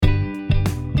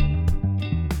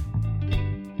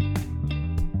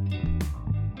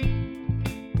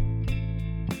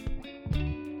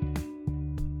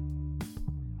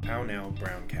female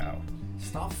brown cow.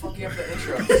 Stop fucking up the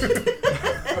intro. This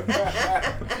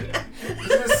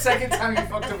is the second time you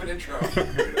fucked up an intro.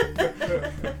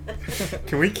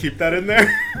 Can we keep that in there?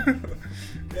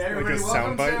 Hey, everybody, Like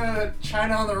a welcome to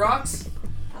China on the Rocks.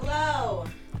 Hello.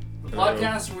 The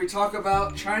podcast where we talk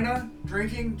about China,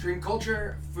 drinking, dream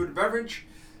culture, food and beverage,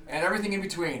 and everything in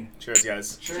between. Cheers,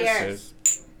 guys. Cheers.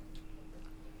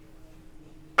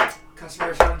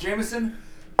 Customer Sean Jameson.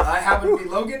 I happen to be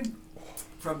Logan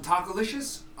from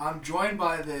Tacolicious. I'm joined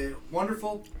by the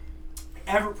wonderful,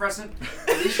 ever-present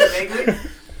Alicia Bagley.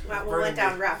 Wow, we went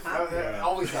down rough, huh?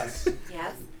 Always does.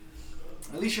 Yes.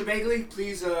 Alicia Bagley,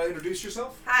 please introduce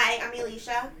yourself. Hi, I'm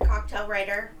Alicia, cocktail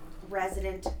writer,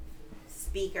 resident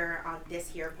speaker on this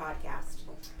here podcast.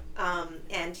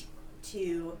 And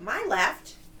to my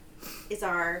left is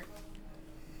our...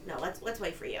 No, let's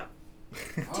wait for you.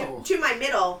 Oh. To my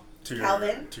middle, To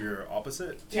Calvin. To your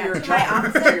opposite? Yeah, your to my jong.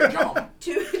 opposite. To your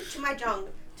jong.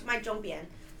 to my Zhongbian.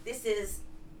 This is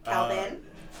Calvin.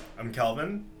 I'm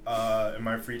Calvin. In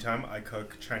my free time, I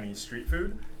cook Chinese street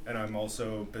food, and I'm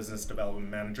also business development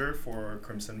manager for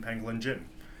Crimson Pangolin Gin.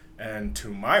 And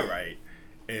to my right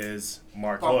is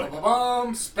Mark Bum, Hood. bum, bum,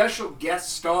 bum. Special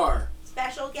guest star.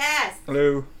 Special guest.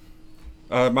 Hello.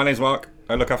 My name's Mark.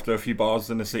 I look after a few bars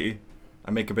in the city.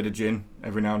 I make a bit of gin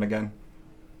every now and again.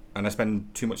 And I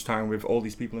spend too much time with all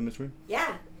these people in this room.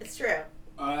 Yeah, it's true.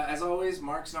 As always,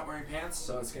 Mark's not wearing pants,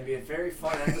 so it's going to be a very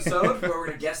fun episode where we're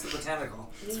going to guess the botanical.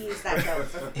 You used that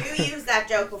joke. You used that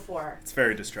joke before. It's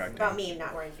very distracting. About me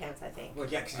not wearing pants, I think. Well,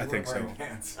 yeah, because I you think weren't wearing so.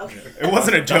 pants. Okay. It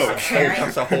wasn't a joke. Alright.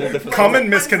 That's a whole different... Common When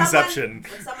misconception.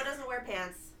 someone doesn't wear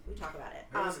pants, we talk about it.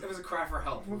 It was a cry for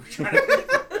help. We were trying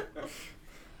to...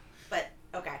 But,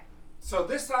 okay. So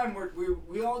this time,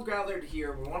 we all gathered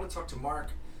here. We want to talk to Mark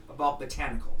about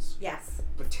botanicals. Yes.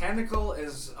 Botanical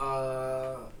is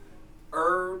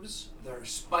herbs, they're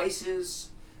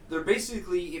spices. They're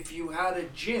basically, if you had a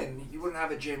gin, you wouldn't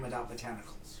have a gin without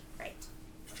botanicals. Right.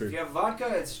 True. If you have vodka,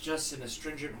 it's just an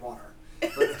astringent water.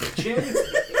 But if gin,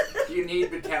 you need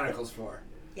botanicals for.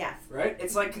 Yes. Right?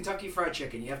 It's like Kentucky Fried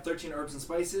Chicken. You have 13 herbs and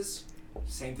spices.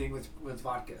 Same thing with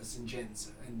vodkas and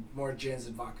gins. And more gins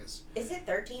and vodkas. Is it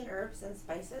 13 herbs and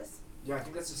spices? Yeah, I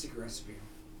think that's a secret recipe.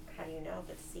 How do you know if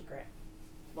it's a secret?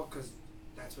 Well, because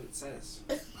that's what it says.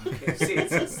 Okay, see, it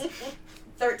says...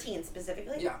 13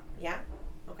 specifically? Yeah. Yeah?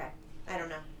 Okay. I don't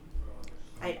know.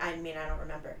 I mean, I don't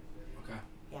remember. Okay.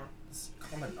 Yeah. It's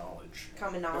common knowledge.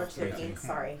 Common knowledge, 13.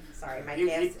 Sorry. My He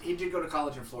KFC... did go to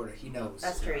college in Florida. He knows.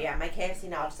 That's true, yeah. My KFC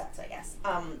knowledge sucks, I guess.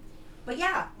 But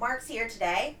yeah, Mark's here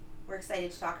today. We're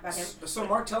excited to talk about him. So,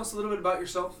 Mark, tell us a little bit about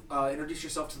yourself. Introduce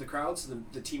yourself to the crowds,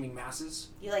 the teeming masses.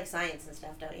 You like science and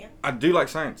stuff, don't you? I do like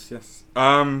science, yes.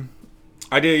 I'm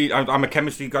a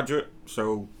chemistry graduate,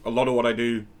 so a lot of what I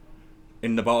do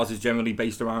in the bars is generally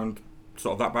based around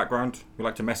sort of that background. We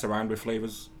like to mess around with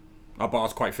flavors. Our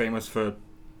bar's quite famous for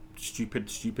stupid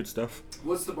stuff.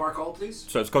 What's the bar called, please?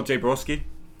 So it's called J. Borowski.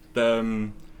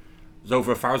 There's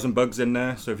over 1,000 bugs in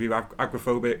there, so if you're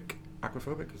agoraphobic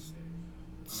is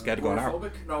scared of going out.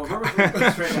 Agoraphobic? No, agoraphobic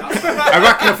is straight out.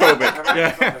 Arachnophobic,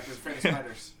 yeah. Arachnophobic is afraid of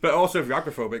spiders. But also if you're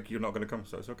agoraphobic, you're not going to come,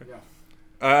 so it's okay.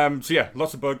 Yeah. So yeah,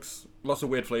 lots of bugs, lots of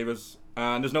weird flavors,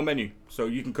 and there's no menu, so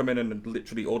you can come in and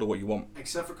literally order what you want.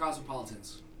 Except for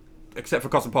cosmopolitans. Except for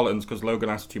Cosmopolitans, because Logan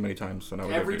asked too many times, so now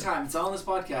we Every don't do time. It's on this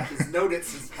podcast. It's noted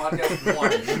since podcast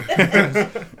 1.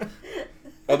 it.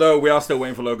 Although we are still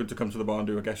waiting for Logan to come to the bar and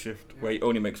do a guest shift, where he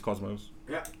only makes Cosmos.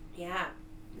 Yeah. Yeah,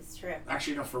 it's true.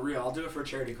 Actually, no, for real. I'll do it for a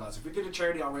charity cause. If we did a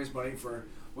charity, I'll raise money for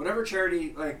whatever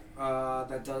charity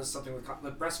that does something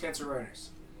with breast cancer awareness.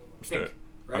 Pink, it.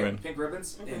 right? I'm in. Pink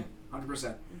ribbons? Mhm. In.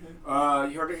 100%.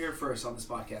 Mm-hmm. You heard it here first on this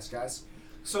podcast, guys.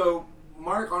 So,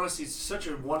 Mark, honestly, is such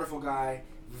a wonderful guy.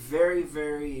 Very,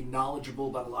 very knowledgeable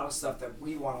about a lot of stuff that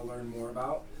we want to learn more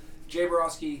about. Jay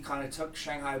Borowski kind of took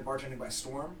Shanghai bartending by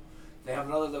storm. They have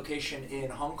another location in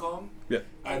Hong Kong. Yeah.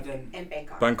 And then And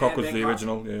Bangkok. Bangkok And was the Bangkok.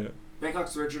 original, yeah.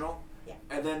 Bangkok's the original. Yeah.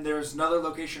 And then there's another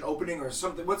location opening or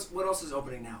something. What else is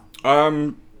opening now?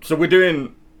 So we're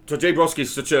doing... So J. Borowski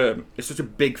is such a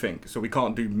big thing, so we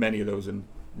can't do many of those in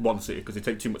one city because they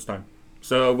take too much time.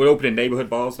 So we're opening neighborhood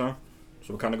bars now.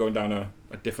 So we're kind of going down a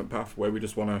different path where we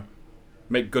just want to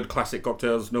make good classic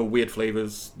cocktails, no weird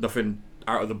flavors, nothing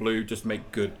out of the blue, just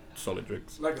make good solid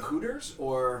drinks. Like a Hooters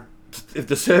or... If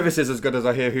the service is as good as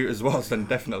I hear Hooters was, then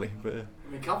definitely. But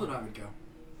I mean, Calvin and I would go.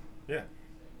 Yeah,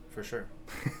 for sure.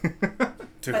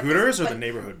 To But Hooters this- or the but-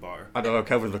 neighborhood bar? I don't know,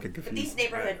 Kelvin's looking But confused. these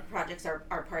neighborhood projects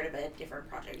are part of a different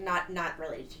project, not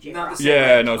related to J. Not the Rock. same.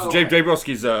 Yeah, no, so Oh, Jay okay.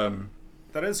 Borowski's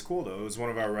That is cool, though. It was one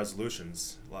of our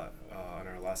resolutions on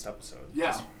our last episode. Yeah.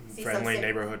 Just See, friendly some-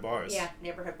 neighborhood bars. Yeah,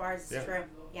 neighborhood bars. It's Yeah. true.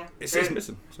 Yeah. It's And-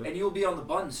 missing. So. And you'll be on the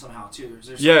bun somehow too. Is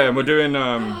there Yeah, and we're doing.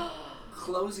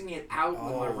 closing it out with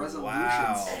my Oh, resolutions.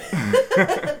 wow.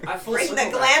 I full Bring the circled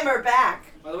that. glamour back.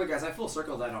 By the way, guys, I full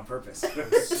circled that on purpose.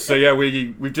 So yeah,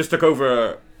 we've just took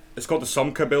over. It's called the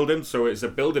Somka building. So it's a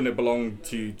building that belonged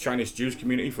to Chinese Jewish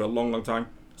community for a long, long time.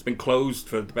 It's been closed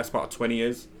for the best part of 20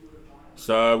 years.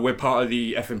 So we're part of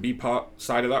the F&B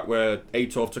side of that, where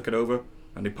ATOF took it over,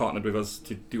 and they partnered with us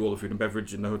to do all the food and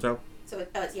beverage in the hotel. So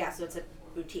so it's a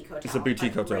boutique hotel. It's a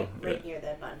boutique like, hotel, Right yeah. near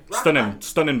the bun.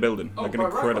 Stunning building, Oh, like an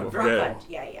Rock incredible. Bund, Rock Yeah.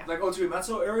 Bund. Yeah. Like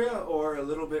Otuimatsu area or a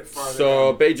little bit farther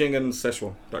So down? Beijing and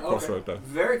Szechuan, that crossroad there.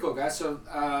 Very cool, guys. So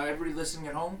everybody listening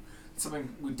at home, it's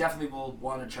something we definitely will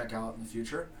want to check out in the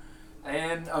future.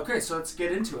 And okay, so let's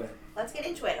get into it. Let's get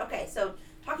into it. Okay, so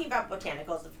talking about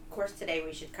botanicals, of course, today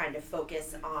we should kind of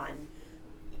focus on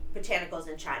botanicals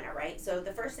in China, right? So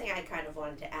the first thing I kind of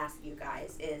wanted to ask you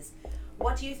guys is,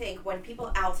 what do you think when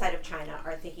people outside of China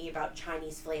are thinking about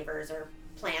Chinese flavors or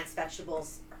plants,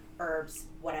 vegetables, herbs,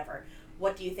 whatever?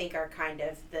 What do you think are kind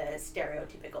of the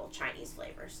stereotypical Chinese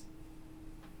flavors?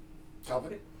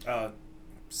 Calvin?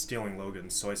 Stealing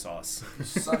Logan's soy sauce.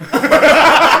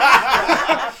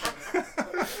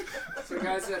 So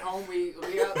guys at home, we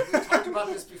talked about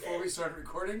this before we started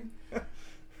recording.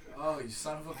 Oh, you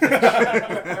son of a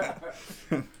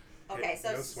bitch. Okay,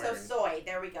 so No swearing. soy.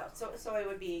 There we go. So soy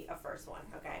would be a first one.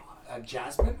 Okay,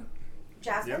 Jasmine?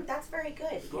 jasmine. Yep. That's very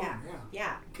good. Boom,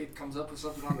 Yeah. Kid comes up with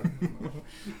something on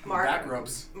the Mark. back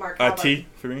rubs. Mark. how about- Tea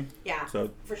for me. Yeah.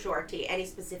 So For sure, tea. Any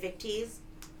specific teas?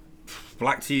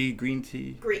 black tea, green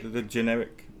tea, Green- the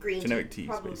generic Green generic tea. teas.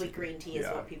 Probably basically. green tea is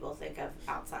Yeah. what people think of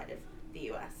outside of the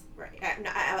U.S. Right?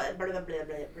 Blah, blah, blah,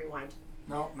 blah, rewind.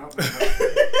 No.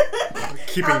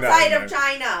 Keeping Outside that in of there.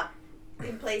 China,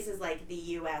 in places like the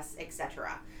U.S.,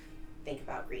 etc., think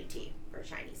about green tea for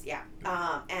Chinese. Yeah.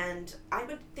 And I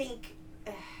would think,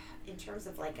 in terms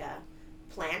of like a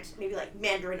plant, maybe like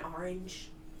mandarin orange.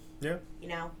 Yeah. You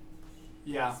know,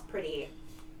 Yeah. it's pretty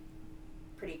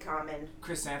common.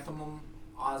 Chrysanthemum,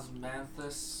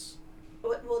 osmanthus.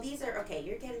 Well, these are okay.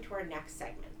 You're getting to our next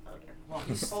segment. Okay. Well,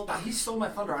 Hold on. he stole my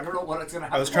thunder. I don't know what it's gonna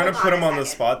happen. I was trying to Hold put on him a on the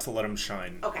second. spot to let him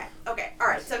shine. Okay. All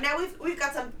right. So now we've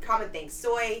got some common things: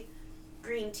 soy,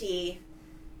 green tea,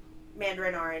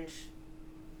 mandarin orange.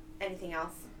 Anything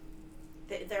else?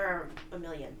 There are a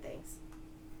million things.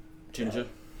 Ginger.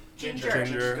 Ginger.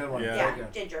 Ginger's a good one. Yeah. Yeah, Very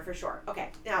good. ginger for sure. Okay.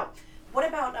 Now, what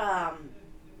about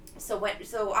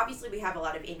so obviously we have a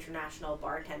lot of international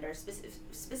bartenders,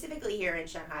 specifically here in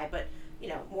Shanghai, but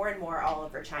more and more all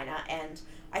over China. And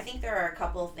I think there are a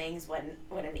couple of things when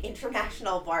an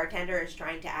international bartender is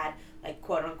trying to add like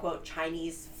quote unquote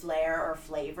Chinese flair or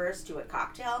flavors to a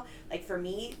cocktail. Like for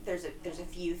me, there's a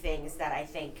few things that I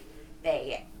think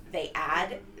they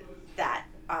add that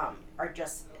are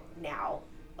just now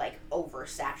like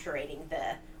oversaturating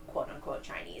the quote unquote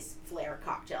Chinese flair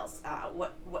cocktails.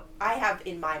 What I have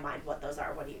in my mind what those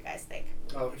are. What do you guys think?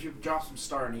 Oh, if you drop some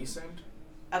star anise in,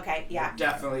 Okay, yeah.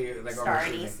 definitely like Star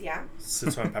overshooting. anise, yeah.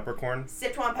 Sichuan peppercorn.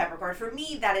 Sichuan peppercorn. For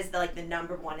me, that is the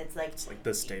number one. It's like It's like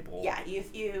the staple. yeah.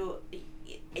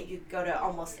 You go to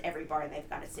almost every bar and they've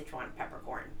got a Sichuan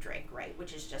peppercorn drink, right?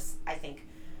 Which is just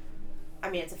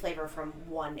it's a flavor from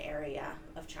one area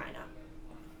of China,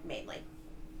 mainly.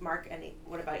 Mark,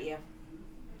 what about you?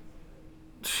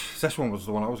 Szechuan was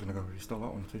the one I was going to go with. You stole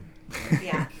that one too.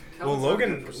 Yeah. Well, Calvin's not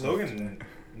good for stuff today. Logan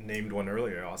named one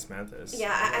earlier, osmanthus.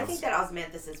 Yeah, I think that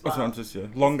osmanthus as well. Osmanthus, yeah.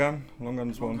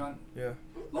 Longan's one. Longan. Yeah.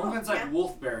 Longan's like Yeah.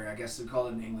 wolfberry, I guess they call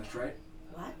it in English, right?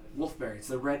 What? Wolfberry. It's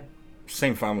the red.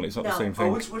 Same family. It's not the No. same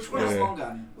Oh, thing. which one is Yeah.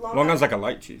 Longan? Longan's like a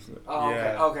light cheese. Oh, okay.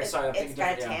 Yeah. Okay, sorry, I'm It's thinking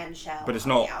got a different. tan shell But it's on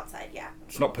not- the outside, yeah.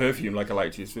 It's not perfume like a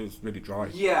light cheese. It's really dry.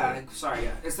 Yeah, sorry,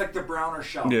 yeah. It's like the browner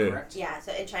shell, Yeah. correct? Yeah,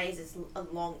 so in Chinese it's a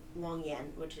long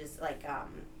yen, which is like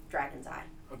dragon's eye.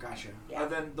 Oh, gotcha. Yeah.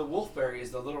 And then the wolfberry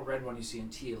is the little red one you see in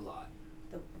tea a lot.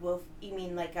 The wolf, you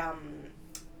mean like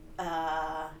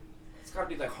It's got to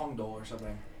be like Hongdo or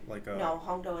something. Like no,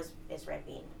 Hongdo is red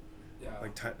bean. Yeah.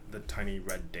 like the tiny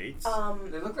red dates.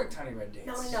 They look like tiny red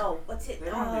dates. No, what's it? They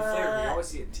don't have any flavor. You always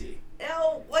see it in tea.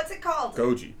 No, what's it called?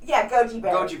 Goji. Yeah, goji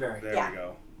berry. Goji berry. there yeah. we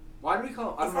go. Why do we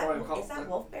call it? I don't know why we call it. Is that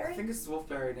wolfberry? I think it's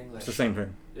wolfberry in English. It's the same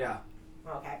thing. Yeah.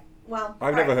 Okay. Well,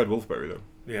 I've never heard wolfberry though.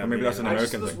 Yeah. Or maybe me that's an neither. I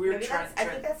just American this thing. weird Maybe trend. I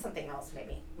think that's something else.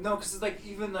 Maybe. No, because it's like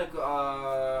even like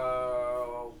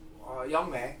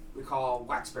Yongmei we call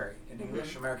waxberry in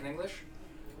English, American English.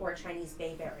 Or Chinese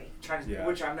bayberry. Chinese, Yeah.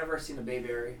 which I've never seen a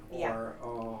bayberry or Yeah.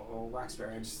 or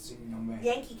waxberry. I've just seen Yongmei.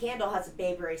 Yankee Candle has a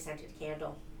bayberry scented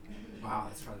candle. Wow,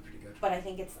 that's probably pretty good. But I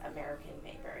think it's American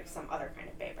bayberry, some other kind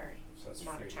of bayberry, So that's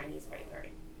not a free. Chinese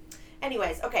bayberry.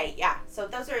 Anyways, okay, yeah. So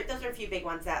those are a few big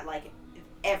ones that like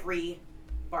every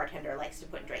bartender likes to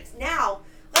put in drinks. Now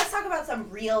let's talk about some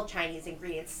real Chinese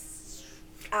ingredients.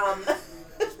 I'm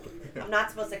not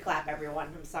supposed to clap, everyone.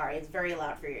 I'm sorry. It's very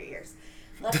loud for your ears.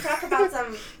 Let's talk about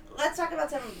some. Let's talk about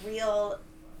some real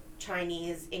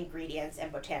Chinese ingredients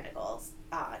and botanicals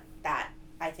that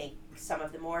I think some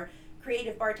of the more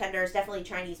creative bartenders, definitely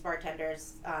Chinese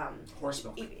bartenders, Horse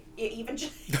milk. even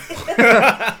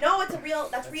no, it's a real.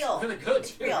 That's real. It's really good.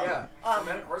 It's too, real. Yeah. Um,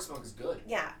 Fermented horse milk is good.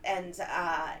 Yeah, and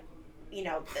you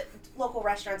know, the local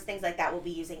restaurants, things like that, will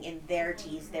be using in their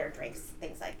teas, their drinks,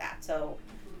 things like that. So,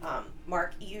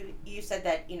 Mark, you said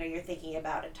that you're thinking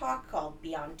about a talk called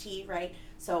Beyond Tea, right?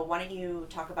 So why don't you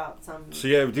talk about some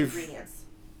ingredients?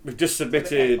 We've just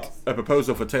submitted Botanicals. a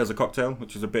proposal for Tales of Cocktail,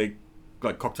 which is a big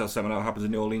cocktail seminar that happens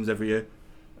in New Orleans every year,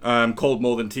 called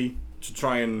More Than Tea, to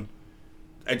try and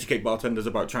educate bartenders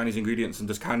about Chinese ingredients and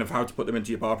just kind of how to put them into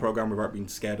your bar program without being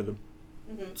scared of them.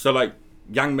 Mm-hmm. So like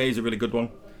Yang Mei is a really good one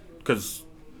because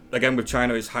again with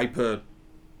China it's hyper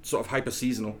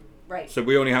seasonal. Right. So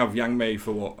we only have Yang Mei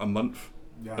for a month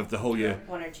of the whole year.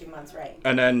 1 or 2 months, right?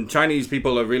 And then Chinese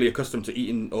people are really accustomed to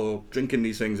eating or drinking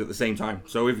these things at the same time.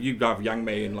 So if you have Yang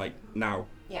Mei in like now,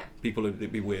 Yeah. people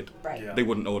would be weird. Right. Yeah. They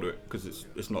wouldn't order it because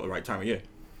it's not the right time of year.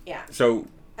 Yeah. So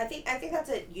I think that's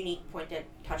a unique point to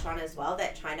touch on as well,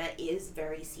 that China is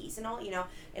very seasonal.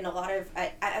 In a lot of,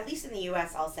 at least in the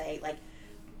U.S., I'll say, like,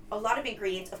 a lot of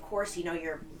ingredients, of course,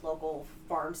 your local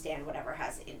farm stand, whatever,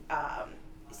 has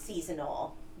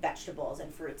seasonal vegetables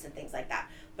and fruits and things like that.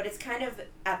 But it's kind of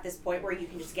at this point where you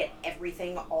can just get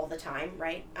everything all the time,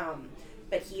 right?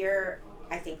 But here,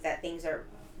 I think that things are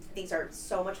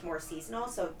so much more seasonal.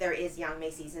 So there is Yang Mei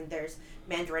season, there's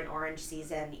Mandarin orange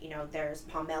season, there's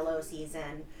pomelo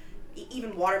season,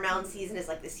 even watermelon season is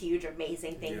like this huge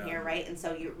amazing thing Yeah. here, right? And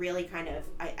so you really kind of,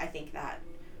 I think that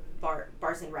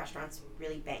bars and restaurants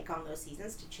really bank on those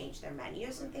seasons to change their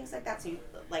menus and things like that. So you,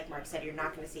 like Mark said, you're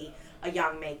not going to see a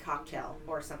Yang Mei cocktail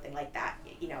or something like that,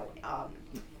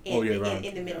 All year round.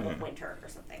 in the middle of Yeah. winter or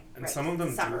something. And right? some of them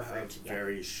do Summer have fruit, yeah.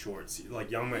 very short, like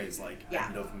Yang Mei is like Yeah.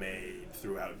 end of May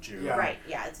throughout June. Yeah. Right,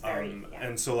 yeah, it's very, yeah.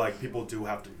 And so like people do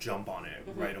have to jump on it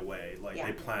Mhm. right away. Like Yeah.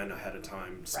 they plan ahead of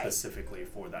time specifically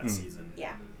for that season.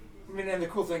 Yeah. I mean, and the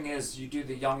cool thing is you do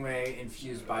the Yang Mei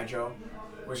infused baijiu,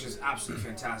 which is absolutely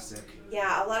fantastic.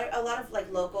 Yeah, a lot of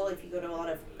like local. If you go to a lot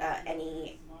of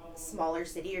any smaller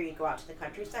city or you go out to the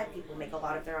countryside, people make a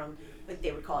lot of their own. Like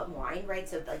they would call it wine, right?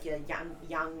 So like a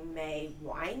Yang Mei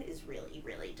wine is really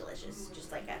really delicious.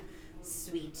 Just like a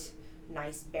sweet,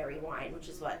 nice berry wine, which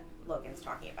is what Logan's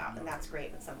talking about, and that's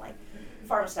great with some like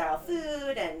farm style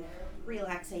food and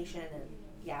relaxation and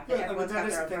yeah. But Yeah, but everyone's that got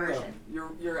is their the own thing, version.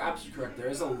 though. You're absolutely correct. There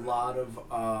is a lot of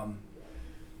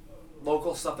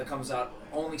local stuff that comes out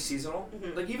only seasonal.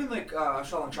 Mhm. Like even like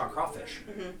Shaolin Chop crawfish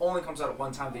Mhm. only comes out at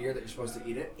one time of the year that you're supposed to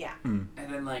eat it, Yeah, and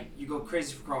then like you go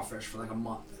crazy for crawfish for like a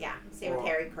month. yeah. Same with Or-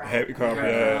 hairy crab. Hairy crab, Yeah.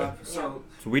 yeah. So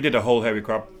So we did a whole hairy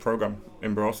crab program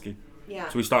in Borowski. Yeah.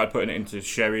 So we started putting it into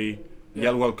sherry, Yeah.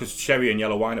 yellow, well, because sherry and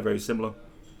yellow wine are very similar.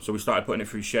 So we started putting it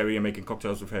through sherry and making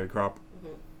cocktails with hairy crab.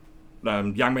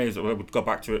 Yang Mei, we'll go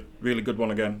back to it. Really good one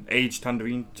again. Aged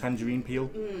tangerine peel.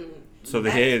 So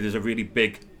there's a really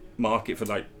big market for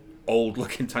like old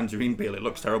looking tangerine peel. It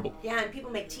looks terrible. Yeah, and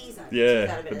people make teas out of Yeah, it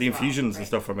but as the well, infusions right? and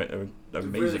stuff from it are it's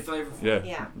amazing. really flavorful. Yeah.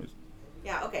 Yeah.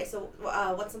 Yeah. Okay. So,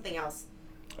 what's something else?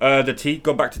 The tea,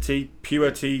 go back to tea, pure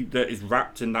tea that is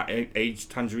wrapped in that aged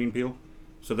tangerine peel.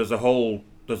 So there's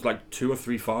like 2 or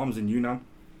 3 farms in Yunnan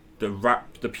that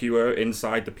wrap the pure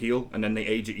inside the peel and then they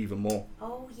age it even more.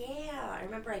 Oh yeah, I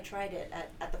remember I tried it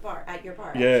at the bar, at your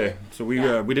bar. Yeah, Actually.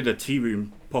 so we did a tea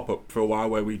room pop-up for a while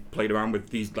where we played around with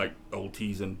these like old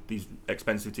teas and these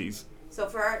expensive teas. So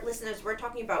for our listeners, we're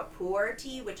talking about pu'er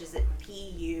tea, which is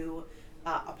Pu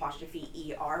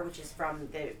apostrophe ER, which is from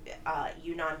the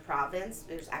Yunnan province.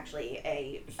 There's actually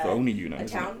It's the only Yunnan, a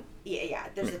isn't it? town. Yeah.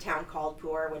 There's a town called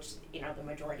Pu'er, which the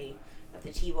majority of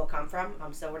the tea will come from.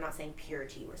 So we're not saying pure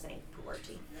tea, we're saying pu'er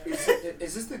tea.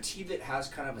 Is this the tea that has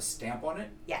kind of a stamp on it?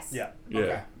 Yes. Yeah. Yeah.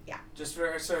 Okay. Yeah. Just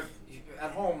for so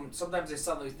at home, sometimes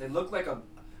they look like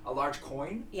a large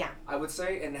coin, Yeah. I would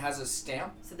say, and it has a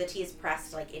stamp. So the tea is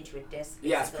pressed like into a disc.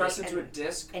 Yeah, it's basically, pressed into a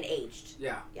disc. and aged.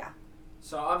 Yeah. Yeah.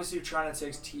 So obviously China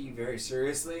takes tea very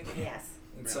seriously. Yes.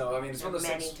 And so I mean it's There one are of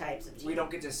those many things types of tea. we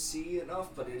don't get to see enough,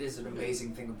 but it is an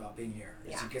amazing thing about being here.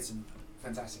 Is Yeah. you get some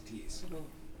fantastic teas.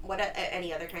 What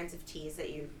any other kinds of teas that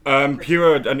you?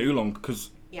 Pure and oolong, because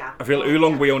Yeah. I feel Oh,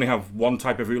 oolong, yeah. we only have one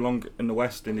type of oolong in the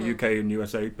West, in the Mhm. UK and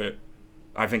USA, but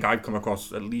I think I've come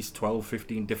across at least 12,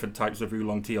 15 different types of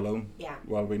oolong tea alone Yeah.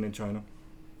 while being in China.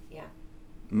 Yeah.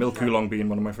 Milk Sure. oolong being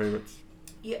one of my favorites.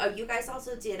 You guys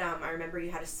also did. I remember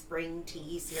you had a spring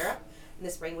tea syrup in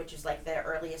the spring, which is like the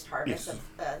earliest harvest Yes.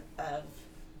 of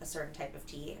a certain type of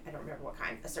tea. I don't remember what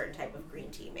kind. A certain type of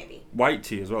green tea, maybe. White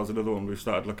tea as well is another one we've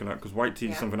started looking at, because white tea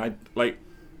is Yeah. something I like.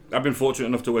 I've been fortunate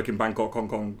enough to work in Bangkok, Hong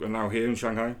Kong, and now here in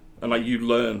Shanghai, and like you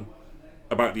learn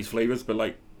about these flavors, but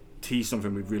like tea is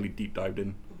something we've really deep dived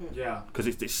in Yeah. because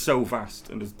it's so vast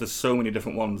and there's so many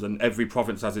different ones, and every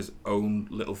province has its own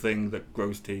little thing that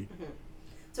grows tea.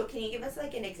 So can you give us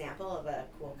like an example of a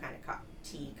cool kind of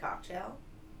tea cocktail?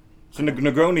 So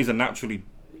Negronis are naturally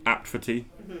apt for tea,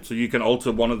 so you can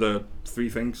alter one of the three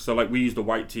things. So like we use the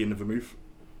white tea and the vermouth,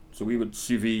 so we would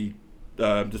sous vide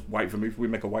just white vermouth. We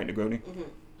make a white Negroni.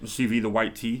 And sous vide the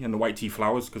white tea and the white tea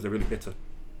flowers because they're really bitter,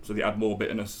 so they add more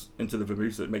bitterness into the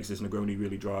vermouth, so it makes this Negroni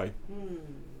really dry.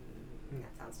 That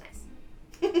sounds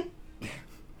nice.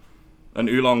 And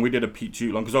oolong, we did a peach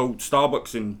oolong because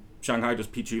Starbucks in Shanghai does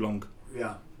peach oolong.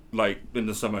 Yeah. Like in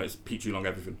the summer, it's peach oolong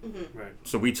everything. Right.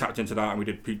 So we tapped into that and we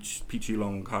did peach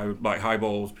oolong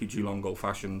highballs, peach oolong old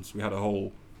fashions. We had a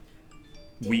whole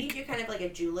Did week. you do kind of like a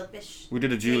julep-ish? We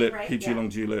did a thing, julep, right? peach Yeah. oolong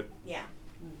julep. Yeah.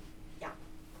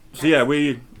 So yeah,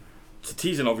 so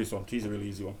tea's an obvious one. Tea's a really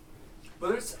easy one.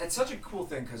 But it's such a cool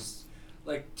thing because,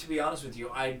 like, to be honest with you,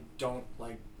 I'm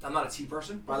not a tea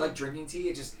person, but I like drinking tea.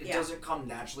 It Yeah. doesn't come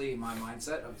naturally in my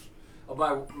mindset of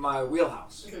my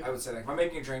wheelhouse. I would say, like, if I'm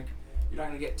making a drink, you're not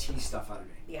gonna get tea stuff out of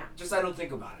me. Yeah. Just I don't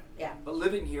think about it. Yeah. But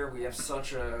living here, we have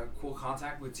such a cool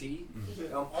contact with tea.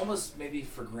 Almost maybe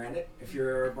for granted if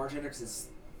you're a bartender, because it's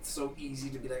so easy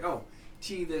to be like, oh,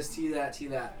 tea this, tea that, tea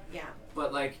that. Yeah.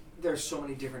 But like, there's so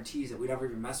many different teas that we never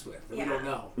even mess with that we don't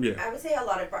know. Yeah. I would say a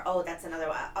lot of that's another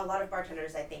one. A lot of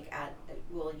bartenders, I think,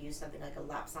 will use something like a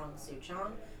lapsang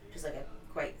souchong, which is like a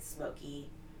quite smoky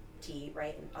tea,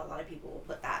 right? And a lot of people will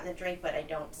put that in the drink, but I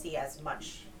don't see as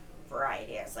much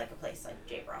variety as like a place like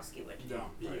Jay Borowski would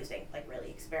be using, like really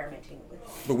experimenting with.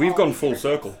 But we've all gone these full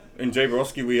different circle. In Jay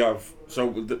Borowski, we have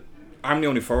I'm the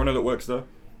only foreigner that works there,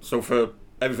 so for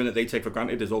everything that they take for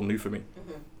granted is all new for me.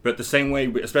 But the same way,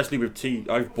 especially with tea,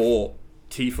 I've bought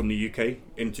tea from the UK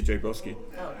into Jay Borowski.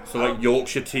 Oh. So like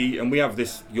Yorkshire tea, and we have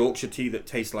this Yorkshire tea that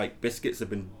tastes like biscuits have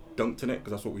been dunked in it,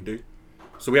 because that's what we do.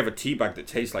 So we have a tea bag that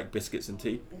tastes like biscuits and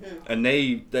tea. And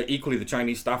they're equally, the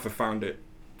Chinese staff have found it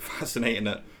fascinating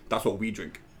that that's what we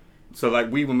drink. So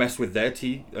like we were messed with their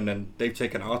tea, and then they've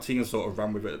taken our tea and sort of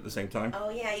ran with it at the same time.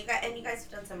 Oh yeah, you guys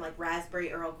have done some like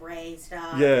raspberry Earl Grey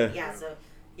stuff. Yeah. Yeah. So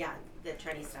yeah, the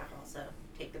Chinese staff also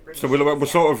take the British. So we're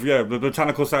sort of, the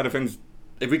botanical side of things,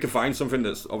 if we can find something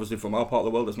that's obviously from our part of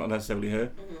the world that's not necessarily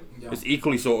here, it's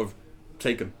equally sort of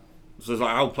taken. So it's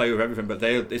like, I'll play with everything, but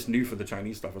it's new for the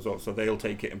Chinese stuff as well, so they'll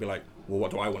take it and be like, well,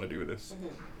 what do I want to do with this?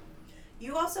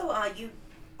 You also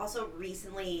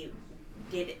recently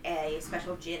did a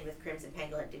special gin with Crimson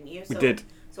Pangolin, didn't you? We did.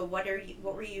 So what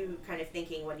were you kind of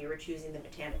thinking when you were choosing the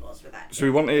botanicals for that? So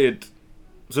we wanted,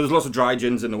 so there's lots of dry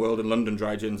gins in the world, and London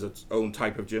dry gin's its own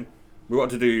type of gin. We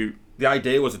wanted to do, the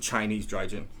idea was a Chinese dry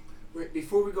gin. Wait,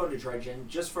 before we go into dry gin,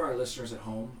 just for our listeners at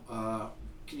home,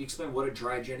 can you explain what a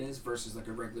dry gin is versus like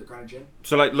a regular kind of gin?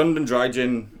 So like London dry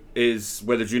gin is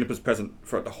where the juniper's present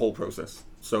throughout the whole process.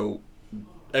 So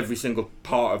every single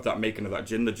part of that making of that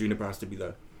gin, the juniper has to be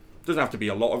there. It doesn't have to be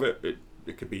a lot of it.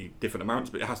 It could be different amounts,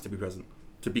 but it has to be present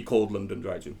to be called London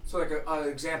dry gin. So like a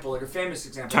example, like a famous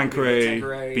example.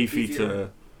 Tanqueray,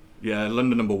 Beefeater, yeah,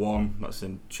 London No. 1. That's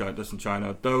in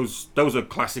China. Those are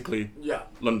classically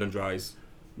London dries.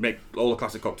 Make all the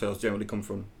classic cocktails generally come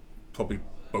from probably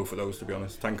both of those, to be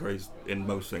honest. Tanqueray's in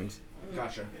most things.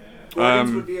 Gotcha.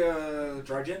 Gordon's would be a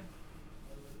dry gin.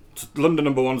 London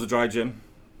No. 1's a dry gin.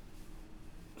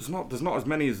 There's not as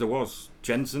many as there was.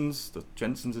 Jensen's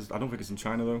is, I don't think it's in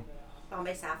China though.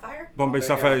 Bombay Sapphire? Bombay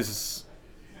Sapphire is,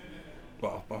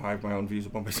 well, I have my own views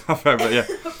of Bombay Sapphire, but yeah.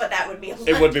 But that would be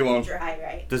It would be one. dry,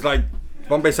 right? There's like,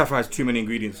 Bombay Sapphire has too many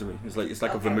ingredients to me. It's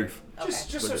like a vermouth. Just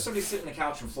so somebody's sitting on the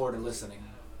couch in Florida listening,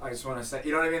 I just want to say,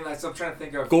 you know what I mean? Like, so I'm trying to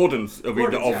think of... Gordon's will be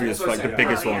the Gordon's, yeah, obvious, that's what like I the said.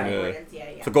 biggest one. Gordon's,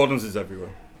 yeah. So Gordon's is everywhere.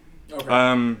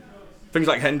 Okay. Things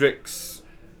like Hendrick's,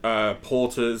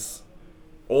 Porter's,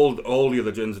 all the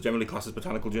other gins are generally classed as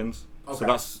botanical gins.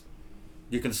 Okay. So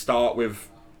you can start with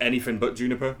anything but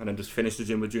juniper and then just finish the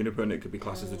gin with juniper, and it could be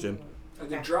classed as a gin. And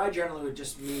the dry generally would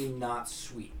just mean not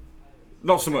sweet.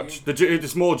 Not so much.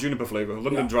 It's more juniper flavour.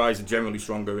 London Yeah. dries are generally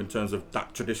stronger in terms of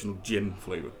that traditional gin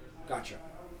flavour. Gotcha.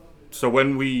 So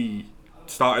when we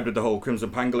started with the whole Crimson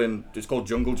Pangolin, it's called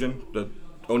Jungle Gin. The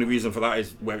only reason for that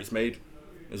is where it's made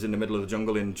is in the middle of the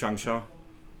jungle in Changsha.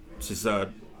 It's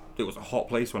it was a hot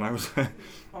place when I was there.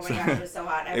 Oh my gosh, it was so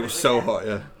hot. It was so hot,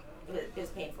 yeah. It was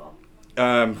painful.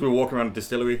 We were walking around the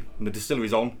distillery, and the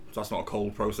distillery's on, so that's not a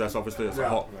cold process, obviously, it's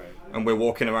hot. Right. And we're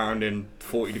walking around in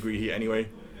 40-degree heat anyway,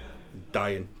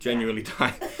 dying, genuinely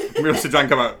dying. We also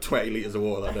drank about 20 litres of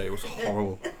water that day, it was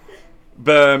horrible.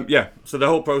 But yeah, so the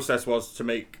whole process was to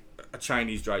make a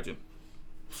Chinese dry gin.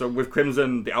 So with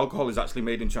Crimson, the alcohol is actually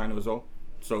made in China as well.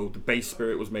 So the base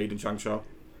spirit was made in Changsha.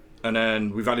 And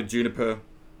then we've added juniper,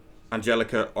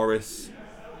 angelica, orris.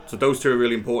 So those two are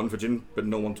really important for gin, but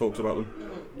no one talks about them.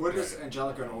 What is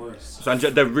Angelica and Orris? So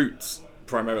they're roots,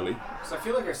 primarily. So I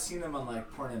feel like I've seen them on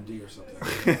like PornMD or something.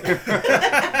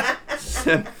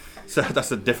 So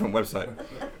that's a different website.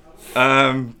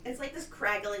 It's like this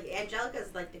craggly.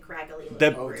 Angelica's like the craggly.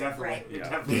 They're- Oh, group, definitely. right? Yeah.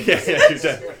 Definitely. Yeah, you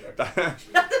said. Shut the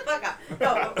fuck up.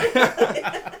 No.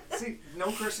 See,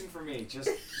 no cursing for me. Just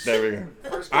There we go.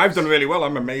 first I've curse. done really well.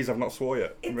 I'm amazed I've not swore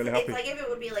yet. I'm It's, really it's happy. like if it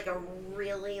would be like a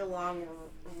really long,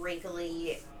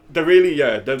 wrinkly. They're really,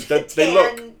 yeah. They look. tan They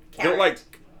look carrot. like.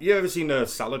 You ever seen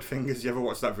Salad Fingers? You ever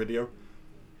watched that video?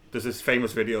 There's this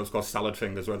famous video. It's called Salad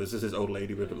Fingers, where there's this old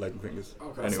lady with leg fingers. Okay.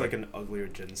 It's Anyway. like an uglier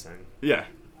ginseng. Yeah.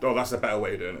 Oh, that's a better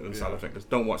way of doing it than Salad Fingers.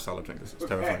 Don't watch Salad Fingers. It's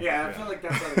terrifying. Yeah, I feel like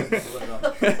that's how they split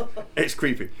up. It's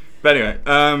creepy. But anyway,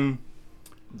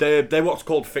 they're what's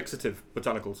called fixative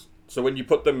botanicals. So when you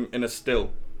put them in a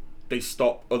still, they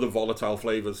stop other volatile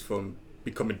flavors from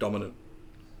becoming dominant.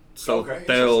 So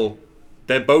Okay,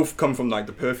 they both come from like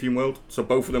the perfume world. So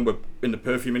both of them were in the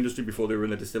perfume industry before they were in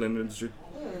the distilling industry.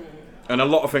 And a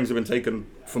lot of things have been taken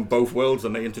from both worlds,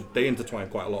 and they intertwine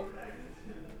quite a lot.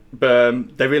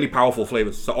 But they're really powerful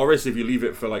flavors. So Orris, if you leave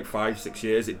it for like 5-6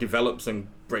 years, it develops and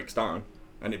breaks down,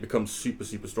 and it becomes super,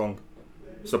 super strong.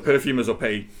 So perfumers will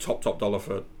pay top dollar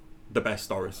for the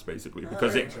best Orris, basically,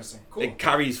 because Very interesting. Cool. it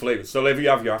carries flavors. So if you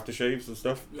have your aftershaves and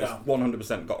stuff, Yeah. it's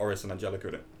 100% got Orris and Angelica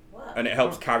in it. Wow. And it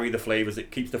helps carry the flavors.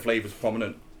 It keeps the flavors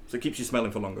prominent, so it keeps you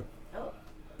smelling for longer. Oh.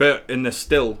 But in the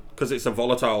still, because it's a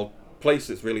volatile place,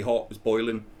 it's really hot, it's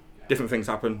boiling, different things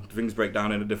happen, things break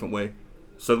down in a different way.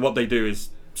 So what they do is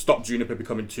stop juniper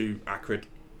becoming too acrid.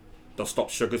 They'll stop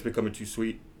sugars becoming too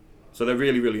sweet. So they're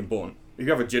really, really important. If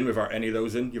you have a gin without any of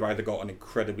those in, you've either got an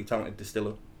incredibly talented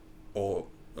distiller or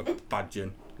a bad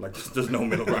gin. Like, there's no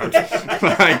middle ground.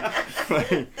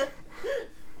 like,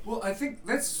 Well, I think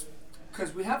that's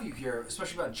because we have you here,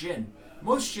 especially about gin.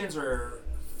 Most gins are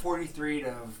 43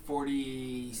 to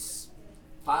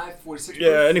 45, 46. yeah,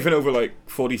 proof. anything over like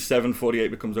 47, 48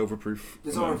 becomes overproof.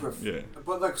 It's And then- overproof. Yeah.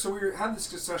 But like, so we had this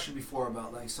discussion before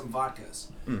about like some vodkas,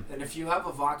 and if you have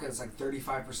a vodka that's like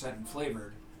 35%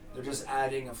 flavored, they're just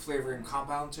adding a flavoring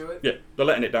compound to it. Yeah, they're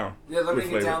letting it down. Yeah, they're with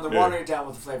letting it down. flavour. They're Yeah. watering it down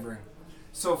with the flavoring.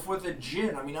 So for the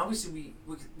gin, I mean, obviously we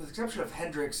with the exception of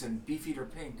Hendrix and Beefeater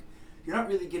Pink, you're not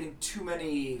really getting too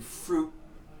many fruit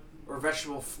or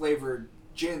vegetable flavored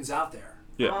gins out there.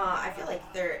 Yeah. I feel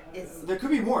like there is. There could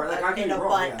be more. Like I could be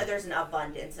wrong. Yeah. There's an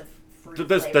abundance of fruit.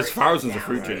 There's flavored thousands of gins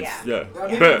fruit now, gins. Yeah. Yeah.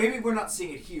 Maybe, But maybe we're not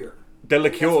seeing it here. they're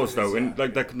Maybe that's what liqueurs it though, is, and yeah.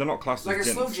 like they're not classed Like a as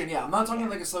gins. slow gin, yeah. I'm not talking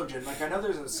like a slow gin. Like I know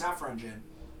there's a saffron gin.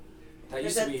 That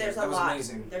used to be There's that a was lot.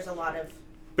 amazing. There's a lot of.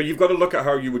 But you've got to look at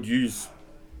how you would use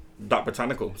that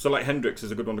botanical. So like Hendrix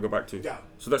is a good one to go back to. Yeah.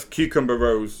 So that's cucumber,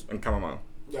 rose, and chamomile.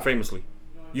 Yeah. Famously,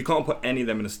 you can't put any of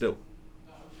them in a still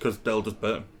because they'll just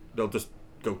burn. They'll just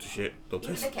go to shit. They'll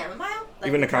Even taste. the chamomile. Like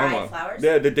Even the dry chamomile. flowers.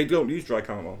 Yeah, they don't use dry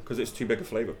chamomile because it's too big a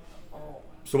flavour. Oh.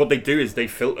 So what they do is they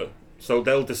filter. So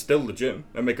they'll distill the gin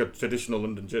and make a traditional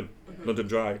London gin, London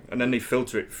dry, and then they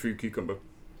filter it through cucumber.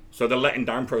 So the letting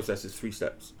down process is 3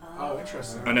 steps, Oh,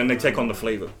 interesting. and then they take on the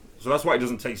flavour. So that's why it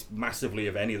doesn't taste massively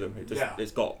of any of them. It just Yeah.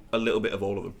 it's got a little bit of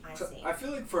all of them. I So see. I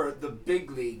feel like for the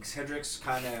big leagues, Hendrix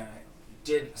kind of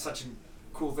did such a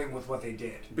cool thing with what they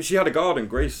did. But she had a garden.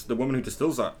 Grace, the woman who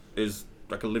distills that, is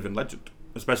like a living legend,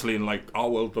 especially in like our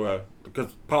world.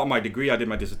 Because part of my degree, I did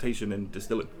my dissertation in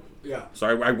distilling. Yeah. So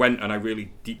I went and I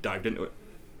really deep dived into it.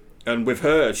 And with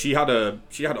her, she had a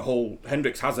whole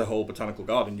Hendrix has a whole botanical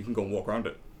garden. You can go and walk around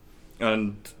it,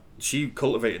 and she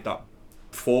cultivated that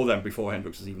for them before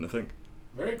Hendrix was even a thing.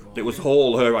 Very cool. It was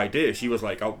all her idea. She was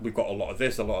like, oh, we've got a lot of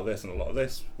this, and a lot of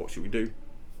this. What should we do?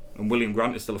 And William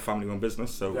Grant is still a family-run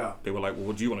business, so Yeah. they were like, well,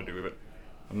 what do you want to do with it?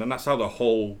 And then that's how the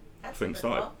whole That's thing super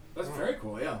started. cool. That's very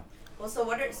cool. Yeah. Well, so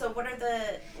what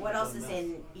else is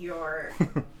in your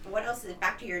what else is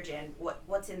back to your gin?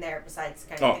 What's in there besides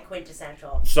kind of Oh. the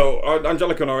quintessential? So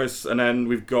Angelica Norris, and then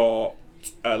we've got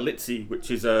Litsi, which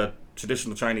is a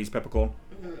traditional Chinese peppercorn,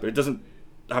 but it doesn't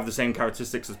have the same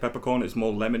characteristics as peppercorn. It's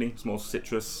more lemony, it's more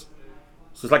citrus.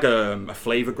 So it's like a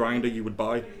flavor grinder you would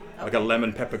buy, like a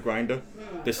lemon pepper grinder.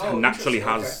 This Oh, naturally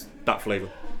interesting, has that flavor.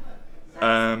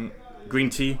 Green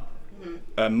tea,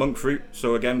 monk fruit.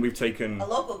 So again, we've taken A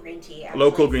local green tea. Actually,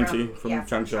 Local green tea from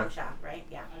Changsha. Changsha, right?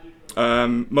 Yeah.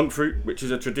 Monk fruit, which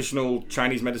is a traditional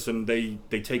Chinese medicine they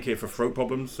take here for throat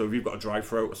problems. So if you've got a dry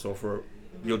throat, a sore throat,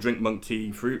 you'll drink monk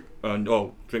tea fruit,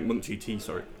 drink monk tea,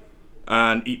 sorry,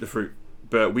 and eat the fruit.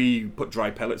 But we put dry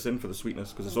pellets in for the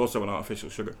sweetness because it's also an artificial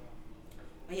sugar.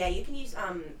 Yeah, you can use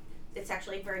it's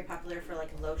actually very popular for like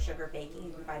low sugar baking.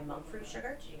 You can buy monk fruit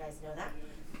sugar. Did you guys know that?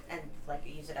 And like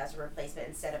use it as a replacement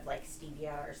instead of like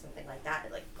stevia or something like that.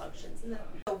 It like functions.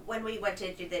 So when we went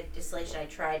to do the distillation, I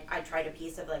tried a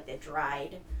piece of like a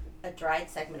dried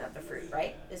segment of the fruit.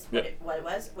 Right? Is what it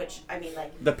was. Which I mean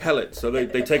like the pellet. So they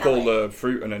take pellet. all the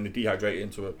fruit and then they dehydrate it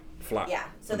into a flat. Yeah.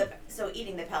 So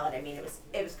eating the pellet, I mean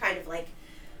it was kind of like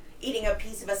eating a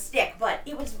piece of a stick, but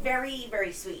it was very,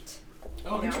 very sweet.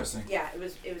 Oh, you know? interesting. Yeah, it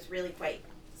was really quite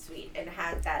sweet and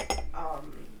had that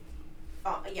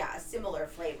a similar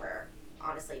flavor,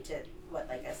 honestly, to what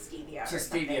like a stevia. To or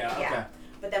something. stevia, okay. Yeah.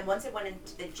 But then once it went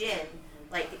into the gin,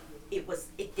 like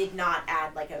it did not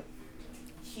add like a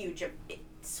huge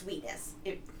sweetness.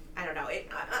 I don't know. I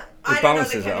don't know the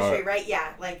balances it chemistry, out. right?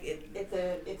 Yeah, like it's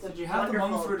a. Did you have the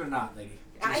monk fruit or not, lady?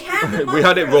 I had the monk We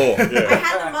had it fruit. raw. Yeah. I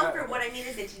had the monk fruit. What I mean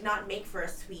is, it did not make for a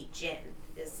sweet gin.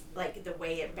 Is like the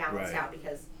way it balanced Right. out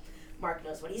because Mark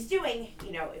knows what he's doing.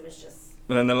 You know, it was just.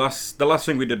 And then the last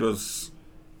thing we did was,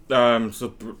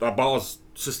 so our bar's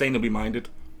sustainably minded.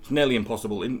 It's nearly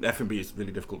impossible. In F&B, it's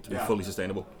really difficult to be fully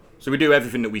sustainable. So we do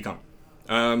everything that we can.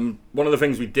 One of the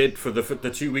things we did for the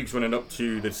 2 weeks running up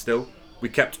to the distill, we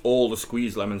kept all the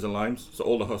squeezed lemons and limes, so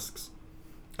all the husks.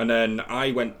 And then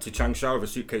I went to Changsha with a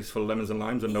suitcase full of lemons and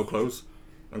limes and no clothes,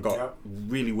 and got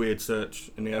really weird search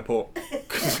in the airport.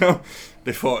 So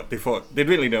they thought they didn't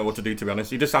really know what to do, to be honest.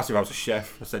 He just asked if I was a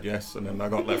chef. I said yes, and then I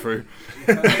got let through.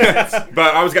 But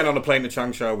I was getting on the plane to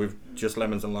Changsha with just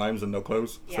lemons and limes and no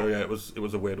clothes. So yeah, it was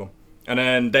a weird one. And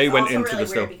then they went also into really the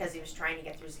still. weird because he was trying to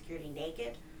get through security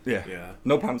naked. Yeah.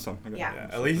 No pants on. Yeah. Yeah,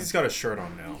 at least he's got a shirt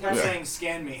on now. You're Yeah. saying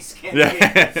scan me.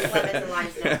 Yeah. Lemons and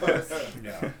limes, no clothes.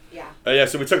 Yeah. Yeah.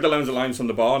 So we took the lemons and limes from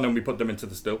the bar and then we put them into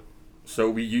the still.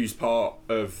 So we used part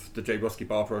of the J. Broski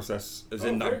bar process as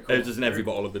in very that, cool. as in every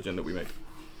bottle of the gin that we make.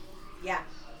 Yeah.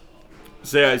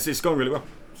 So yeah, it's going really well.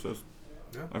 So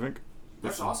Yeah. I think.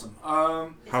 That's awesome.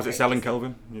 How's it selling,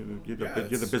 Kelvin? You're the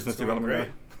it's business going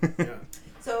development great. guy. Yeah.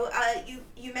 So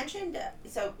you mentioned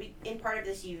in part of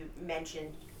this you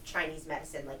mentioned Chinese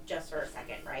medicine like just for a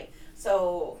second, right?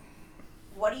 So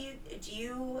what do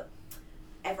you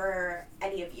ever,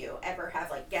 any of you ever have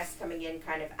like guests coming in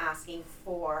kind of asking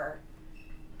for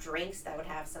drinks that would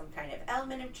have some kind of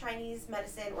element of Chinese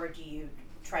medicine, or do you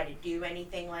try to do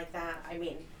anything like that? I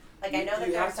mean, like I know that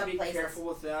you there are have to some be places, careful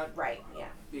with that, right? Yeah.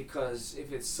 because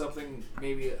if it's something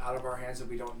maybe out of our hands that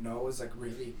we don't know is like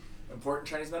really important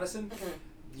Chinese medicine,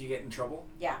 you get in trouble.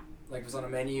 Yeah. Like if it's on a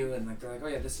menu and like they're like, oh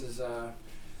yeah, this is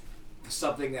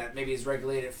something that maybe is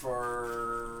regulated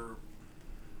for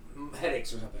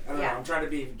headaches or something. I don't know. I'm trying to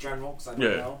be general because I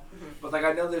don't know. But like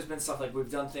I know there's been stuff like we've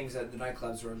done things at the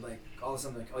nightclubs where like all of a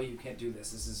sudden like, oh, you can't do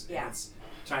this. This is it's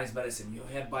Chinese medicine. You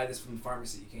had to buy this from the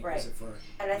pharmacy. You can't use it for.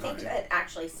 And I think that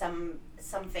actually some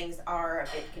things are a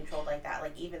bit controlled like that.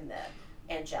 Like even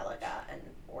the Angelica and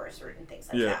Orsert and things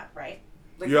like that, right?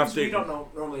 Like You have we to-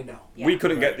 don't normally know. Yeah. We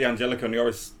couldn't get the Angelica and the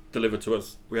Oris delivered to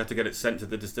us. We had to get it sent to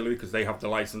the distillery because they have the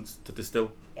license to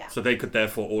distill. Yeah. So they could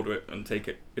therefore order it and take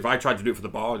it. If I tried to do it for the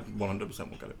bar, 100%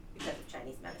 we'll get it. Because of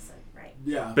Chinese medicine, right?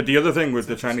 Yeah. But the other thing with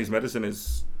the Chinese medicine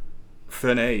is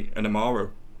Fernet and Amaro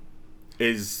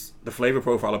is the flavor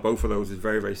profile of both of those is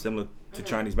very, very similar to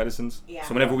Chinese medicines. Yeah.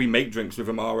 So whenever we make drinks with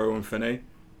Amaro and Fernet,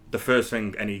 the first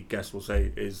thing any guest will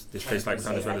say is, this tastes like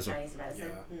Chinese medicine. Chinese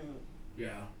medicine. Yeah.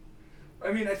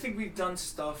 I mean, I think we've done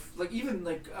stuff like even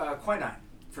like quinine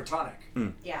for tonic.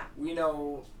 Yeah. We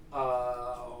know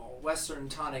Western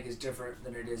tonic is different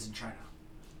than it is in China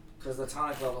because the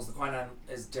tonic levels, the quinine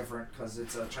is different because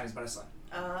it's a Chinese medicine.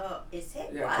 Oh, is it?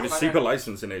 Yeah, What? But it's super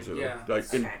licensed in Asia though. Yeah.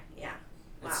 Like in, Okay. Yeah.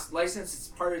 Wow. It's licensed. It's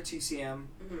part of TCM.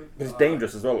 it's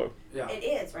dangerous as well though. Yeah. It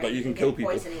is, right? Like you can get kill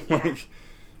people. poisoning, yeah.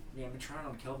 Yeah, I've been trying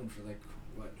on Kelvin for like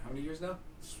what? How many years now?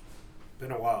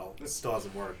 Been a while. It still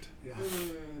hasn't worked. Yeah.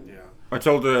 Yeah. I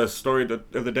told a story the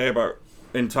other day about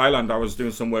in Thailand. I was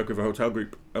doing some work with a hotel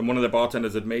group, and one of the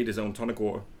bartenders had made his own tonic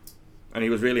water, and he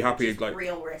was really happy. Just like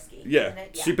real risky. yeah, Isn't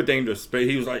it? super dangerous. But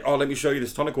he was like, "Oh, let me show you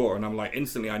this tonic water," and I'm like,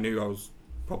 instantly, I knew I was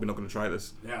probably not going to try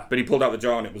this. Yeah. But he pulled out the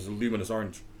jar, and it was a luminous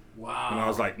orange, Wow. and I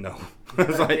was like, "No," I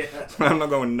was like, Yeah. "I'm not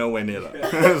going nowhere near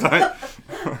that." I was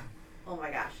like, Oh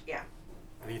my gosh. Yeah.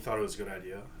 And he thought it was a good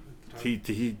idea. At the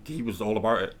time. he was all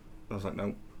about it. I was like,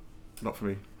 "No, not for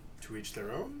me." To each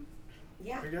their own,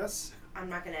 Yeah. I guess. I'm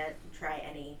not gonna try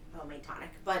any homemade tonic.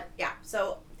 But yeah,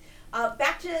 so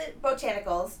back to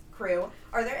botanicals crew.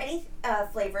 Are there any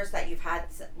flavors that you've had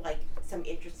like some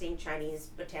interesting Chinese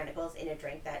botanicals in a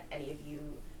drink that any of you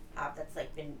have that's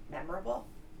like been memorable?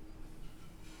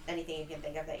 Anything you can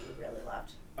think of that you really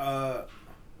loved? I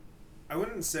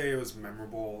wouldn't say it was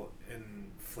memorable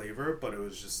in flavor, but it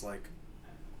was just like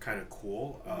kind of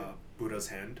cool. Buddha's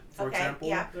hand, for example.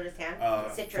 Yeah, Buddha's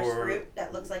hand. Citrus fruit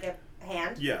that looks like a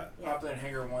hand. Yeah. Popular in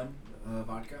Hangar 1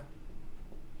 vodka.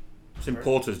 It's in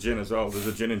Porter's gin as well. There's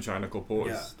a gin in China called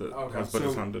Porter's that has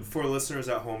Buddha's So hand. for listeners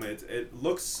at home, it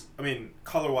looks, I mean,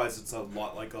 color-wise, it's a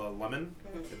lot like a lemon.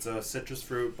 Mm-hmm. It's a citrus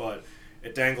fruit, but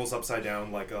it dangles upside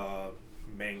down like a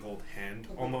mangled hand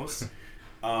almost.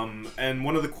 And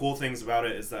one of the cool things about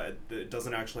it is that it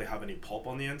doesn't actually have any pulp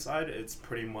on the inside. It's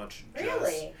pretty much just...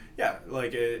 Really? Yeah,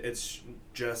 like it's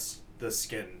just the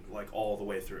skin, like all the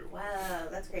way through. Wow,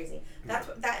 that's crazy. That's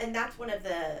that's one of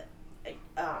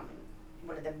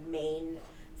the main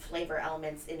flavor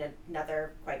elements in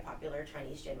another quite popular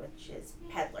Chinese gin, which is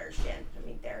Peddler's gin. I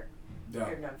mean, they're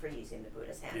known for using the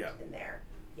Buddha's hand in there.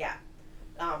 Yeah.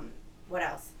 What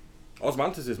else?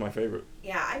 Osmanthus is my favorite.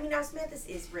 Yeah, I mean, osmanthus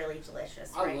is really delicious.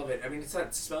 I right? love it. I mean, it's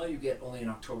that smell you get only in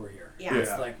October here. Yeah.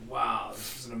 It's like, wow,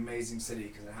 this is an amazing city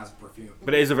because it has perfume.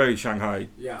 But it is a very Shanghai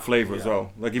flavor as Yeah.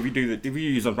 well. Like if you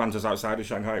use Osmanthus outside of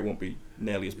Shanghai, it won't be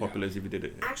nearly as popular as if you did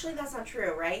it here. Actually, that's not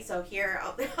true, right? So here,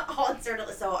 I'll insert it.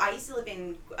 So I used to live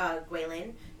in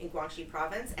Guilin in Guangxi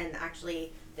province, and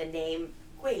actually the name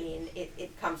Guilin,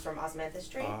 it comes from osmanthus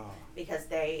tree because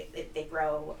they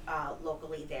grow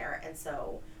locally there, and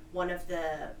so they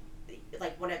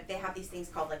have these things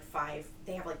called like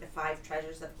the five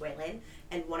treasures of Guilin,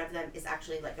 and one of them is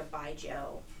actually like a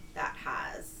baijiu that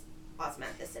has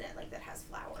osmanthus in it, like that has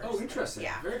flowers. Oh, interesting.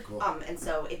 Yeah. Very cool. And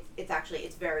so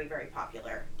it's very, very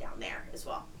popular down there as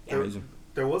well. Yeah. Amazing.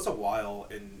 There was a while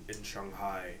in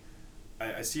Shanghai,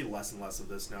 I see less and less of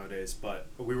this nowadays, but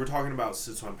we were talking about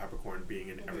Sichuan peppercorn being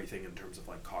in everything in terms of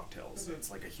like cocktails.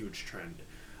 It's like a huge trend.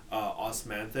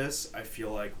 Osmanthus, I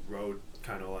feel like rode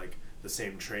kind of like the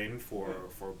same train for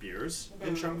beers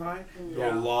in Shanghai. There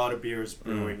were a lot of beers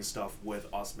brewing stuff with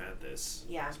osmanthus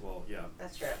as well. Yeah,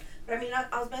 that's true. But I mean,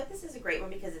 osmanthus is a great one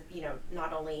because it,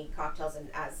 not only cocktails and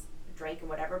as a drink and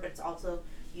whatever, but it's also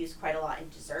used quite a lot in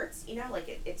desserts.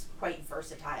 Like it's quite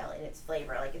versatile in its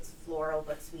flavor. Like it's floral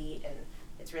but sweet, and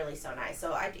it's really so nice.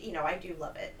 So I do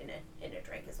love it in a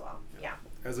drink as well. Yeah.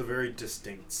 It has a very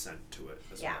distinct scent to it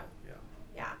as well.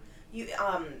 Yeah. You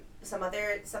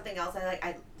something else I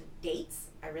like. Dates.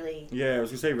 I really. Yeah, I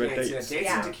was gonna say red dates. Yeah,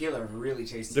 dates and tequila are really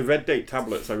tasty. The red date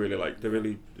tablets I really like.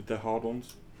 They're hard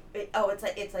ones.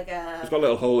 It's like a. It's got a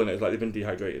little hole in it. It's like they've been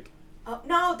dehydrated. Oh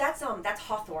no, that's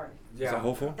Hawthorn. Yeah. Is that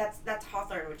Hawthorn? That's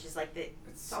Hawthorn, which is like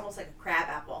it's almost like a crab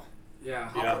apple. Yeah.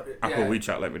 Apple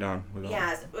WeChat let me down. With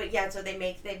that. So they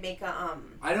make a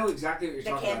I know exactly what you're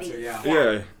talking candy. about. Too,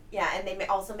 yeah. Yeah, and they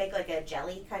also make like a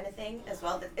jelly kind of thing as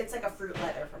well. It's like a fruit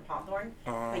leather from Hawthorn.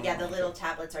 But yeah, the little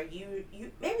tablets are you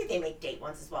maybe they make date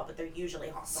ones as well, but they're usually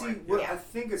Hawthorn. See, what I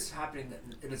think is happening,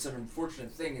 and it's an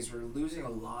unfortunate thing, is we're losing a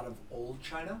lot of old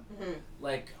China. Mm-hmm.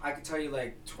 Like I could tell you,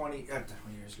 like 20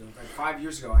 years ago, like 5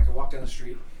 years ago, I could walk down the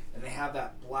street and they have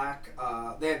that black.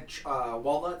 They had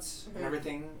walnuts and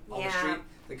everything on the street.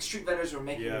 Like street vendors were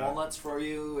making walnuts for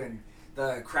you, and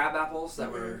the crab apples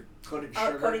that were coated in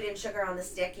sugar. Coated in sugar on the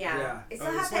stick, yeah. It still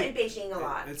has that in Beijing a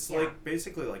lot. It's like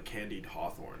basically like candied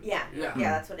hawthorn. Yeah,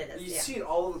 that's what it is. You see it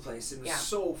all over the place. It was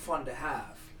so fun to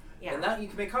have. Yeah. And that you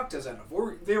can make cocktails out of.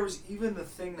 Or there was even the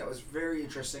thing that was very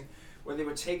interesting where they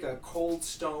would take a cold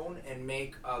stone and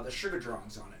make the sugar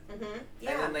drawings on it. Mm-hmm.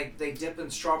 Yeah. And then they dip in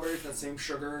strawberries in the same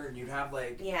sugar, and you'd have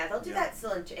like... Yeah, they'll do that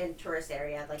still in tourist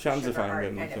area, like Chanzifang sugar heart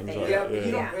and kind of things thing. like Yeah, that, but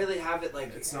you don't really have it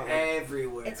like it's not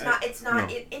everywhere. It's not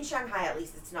in Shanghai at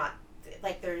least. It's not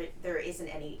like there isn't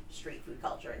any street food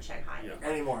culture in Shanghai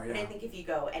anymore. And I think if you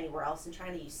go anywhere else in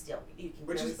China, you can.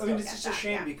 Which really is, I mean, it's get just that, a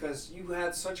shame because you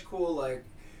had such cool like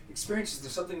experiences.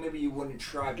 There's something maybe you wouldn't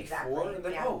try before, and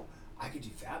then I could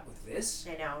do that with this.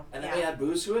 I know. And then they add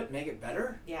booze to it, make it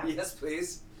better. Yeah. Yes,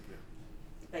 please.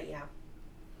 But yeah.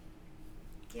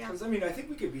 Because I mean, I think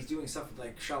we could be doing stuff with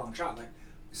like Xiaolong Cha. Like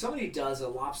somebody does a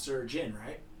lobster gin,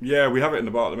 right? Yeah, we have it in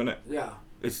the bar at the minute. Yeah.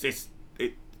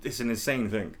 It's an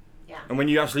insane thing. Yeah. And when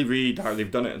you actually read how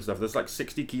they've done it and stuff, there's like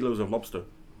 60 kilos of lobster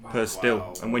per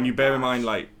still. And when you bear in mind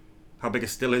like how big a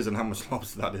still is and how much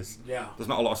lobster that is, there's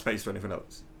not a lot of space for anything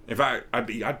else. In fact,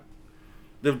 I'd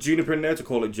the juniper in there to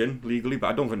call it gin legally,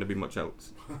 but I don't think there'd be much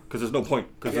else because there's no point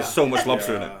because there's so much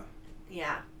lobster in it.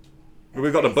 Yeah. But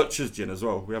we've got a butcher's gin as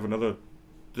well. We have another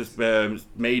just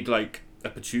made like a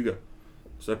pechuga.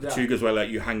 So Yeah. Pechuga's where like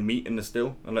you hang meat in the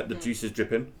still and let the juices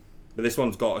drip in. But this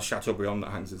one's got a Chateaubriand that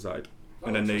hangs inside.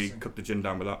 And then they interesting. cook the gin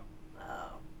down with that.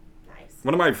 Oh, nice.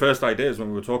 One of my first ideas when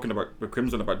we were talking about with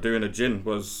Crimson about doing a gin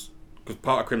was because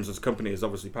part of Crimson's company is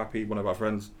obviously Pappy, one of our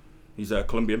friends. He's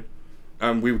Colombian.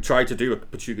 And we tried to do a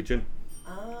Pechuga gin.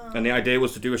 Oh. And the idea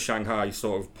was to do a Shanghai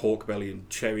sort of pork belly and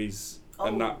cherries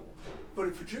and that.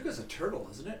 But Pechuga's a turtle,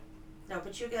 isn't it? No,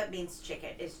 Pechuga means chicken.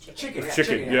 It's chicken. Chicken. Yeah,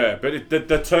 Chicken, yeah. But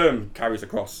the term carries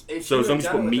across. If So you as long as you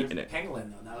had put done it meat with in a it,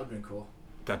 Pangolin, though, that would have been cool.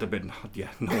 that'd have been, yeah,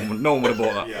 no one would have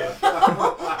bought that. Yeah.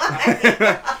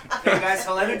 Hey guys,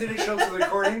 Helena didn't show up to the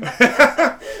recording.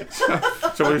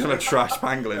 So we're just going to trash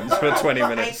pangolins for 20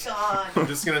 minutes. Oh my I'm god.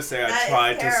 just gonna say I That is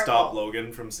tried to terrible. stop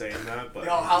Logan from saying that, but You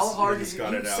know, how he hard just is it?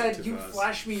 got You it out said too you fast.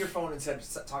 flashed me your phone and said,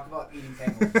 talk about eating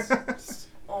pangolins.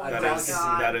 Oh my That That is- is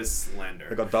god. that is slander.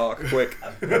 They got dark quick.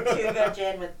 Pechuga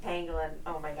gin with pangolin.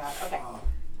 Oh my god. Okay. Oh.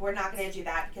 We're not going to do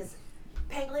that because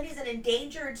pangolin is an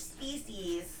endangered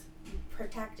species.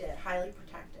 Protected, highly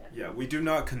protected. Yeah, we do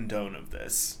not condone of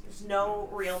this. There's no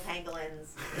real pangolins.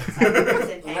 Except for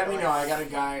Crimson Let me pangolin. know. I got a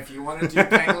guy. If you want to do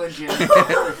pangolin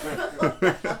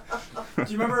gin.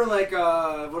 Do you remember, like,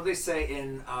 what do they say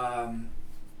in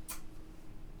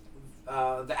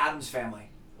the Addams Family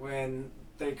when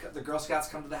the Girl Scouts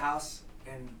come to the house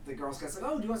and the Girl Scouts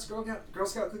like, oh, do you want some Girl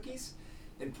Scout cookies?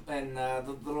 And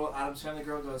the little Addams Family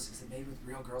girl goes, is it made with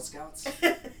real Girl Scouts?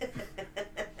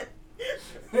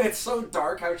 It's so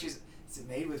dark how she's. Is it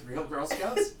made with real Girl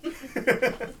Scouts?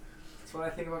 That's what I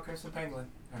think about Crimson Pangolin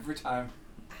every time.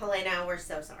 Helena, we're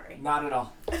so sorry. Not at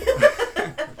all.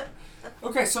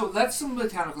 Okay, so that's some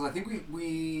botanicals. I think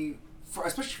we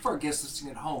especially for our guests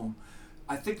listening at home,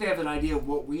 I think they have an idea of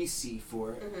what we see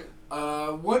for it.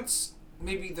 Mm-hmm. What's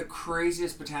maybe the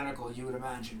craziest botanical you would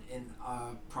imagine in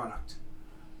a product?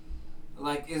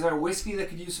 Like, is there a whiskey that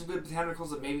could use some good botanicals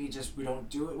that maybe just we don't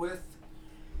do it with?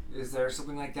 Is there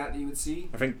something like that you would see?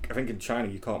 I think in China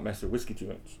you can't mess with whiskey too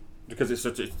much because it's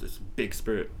a big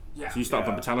spirit. Yeah. So you start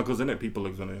Yeah. putting botanicals in it, people are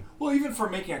gonna. Well, even for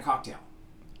making a cocktail.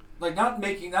 Like, not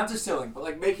distilling, but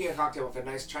like making a cocktail with a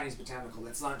nice Chinese botanical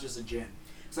that's not just a gin.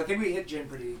 So I think we hit gin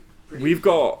pretty. We've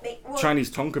got Well-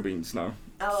 Chinese tonka beans now.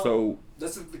 Oh. So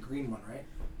That's the green one, right?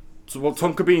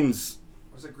 tonka beans.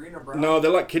 Was it green or brown? No,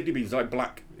 they're like kidney beans, like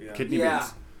black Yeah. kidney Yeah.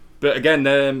 beans. But again,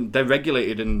 they're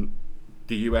regulated in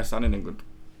the US and in England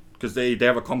because they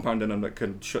have a compound in them that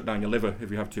can shut down your liver if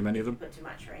you have too many of them. Put too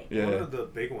much, right? Yeah. One of the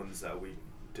big ones that we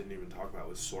didn't even talk about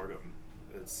was sorghum.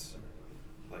 It's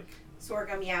like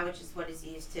Sorghum, yeah, which is what is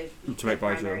used to make baijiu.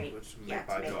 primary- which yeah, make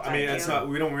to make baijiu. I mean, it's baijiu. not.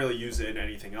 We don't really use it in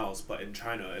anything else, but in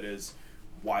China, it is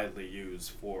widely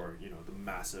used for the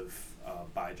massive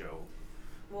baijiu.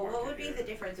 Well, what would be market the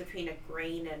here. difference between a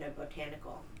grain and a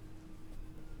botanical?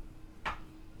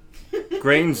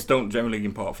 Grains don't generally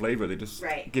impart flavor; they just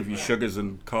Right. give you Yeah. sugars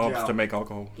and carbs Yeah. to make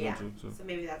alcohol. Yeah. don't you? So So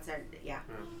maybe that's our Yeah.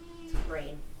 it's a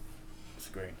grain. it's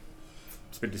a grain.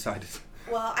 It's been decided.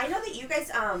 Well, I know that you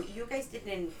guys did an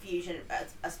infusion,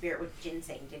 a spirit with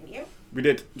ginseng, didn't you? We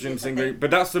did ginseng, Okay.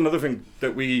 but that's another thing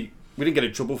that we didn't get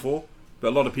in trouble for. But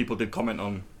a lot of people did comment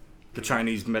on the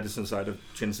Chinese medicine side of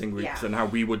ginseng roots Yeah. and how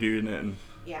we were doing it. And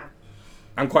Yeah.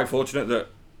 I'm quite fortunate that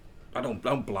I don't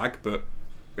blag, but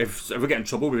if we get in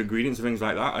trouble with ingredients and things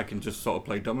like that, I can just sort of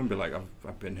play dumb and be like,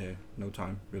 I've been here, no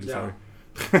time, really Yeah. sorry.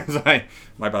 It's like,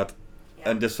 my bad. Yeah.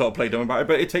 And just sort of play dumb about it,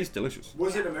 but it tastes delicious.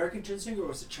 Was it American ginseng or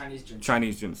was it Chinese ginseng?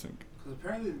 Chinese ginseng. Because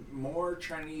apparently more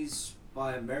Chinese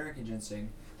buy American ginseng.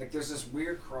 Like, there's this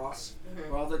weird cross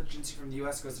where all the ginseng from the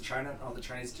U.S. goes to China and all the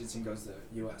Chinese ginseng goes to the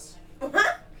U.S.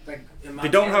 Like, in They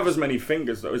don't have Montana- as many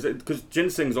fingers though, is it? Because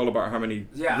ginseng's all about how many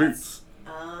Yeah, roots.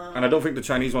 Oh. And I don't think the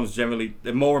Chinese ones generally,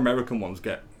 the more American ones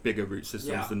get bigger root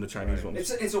systems Yeah. than the Chinese Right. ones.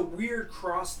 It's a weird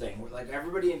cross thing. Like,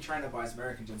 everybody in China buys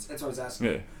American ginseng. That's what I was asking.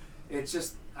 Yeah. It's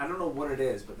just, I don't know what it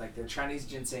is, but like the Chinese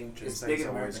ginseng is Ginseng's big in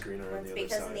always America. greener Well, on it's the other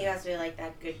because side. in the U.S. we like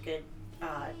that good,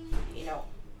 solid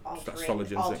altering,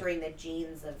 ginseng. altering the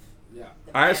genes of Yeah.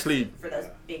 the I plants actually- for those Yeah.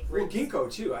 big Well, roots.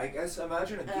 ginkgo too. I guess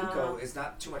imagine a ginkgo Oh. is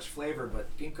not too much flavor,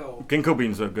 but ginkgo, Ginkgo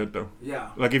beans are good though.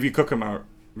 yeah. Like if you cook them out,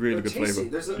 really They're good tasty. flavor.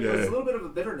 There's a yeah. little bit of a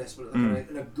bitterness, but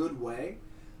in a good way.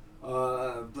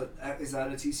 But is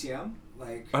that a TCM?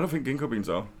 Like, I don't think ginkgo beans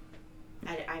are.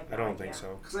 I have no I don't idea. think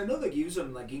so. because I know they use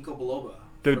them like ginkgo biloba.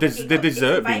 The Ginkgo- the it's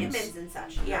dessert vitamins beans. and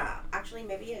such. Yeah, actually,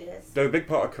 maybe it is. They're a big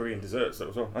part of Korean desserts though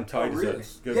as well, and Thai Oh, really?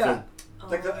 desserts. Yeah. So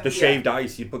Like Oh. the shaved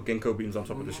ice, you put ginkgo beans on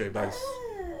top of the shaved ice.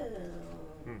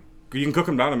 Oh. You can cook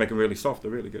them down and make them really soft. They're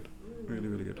really good. Really,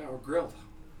 really good. Or grilled.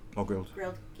 Or grilled.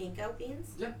 Grilled ginkgo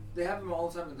beans. Yeah, they have them all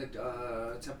the time at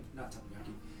the not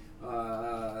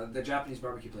teppanyaki, the Japanese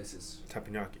barbecue places.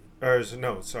 Teppanyaki.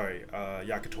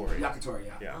 Yakitori. Yakitori,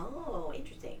 yeah. Yeah. Oh,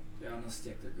 interesting. Yeah, on the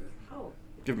stick, they're good. Oh,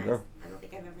 Give them a nice. go. I don't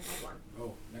think I've ever had one.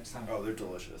 Oh, next time. Oh, they're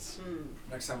delicious.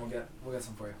 Next time we'll get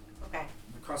some for you. Okay.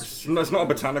 Across It's not a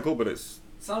botanical, but it's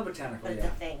not a botanical, But yeah. the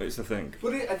thing. it's a thing.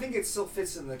 But I think it still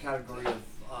fits in the category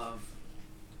of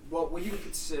what you would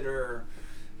consider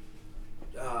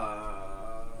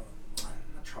not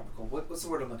tropical. What's the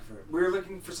word I'm looking for? We're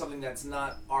looking for something that's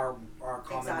not our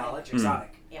common Exotic. knowledge. Mm.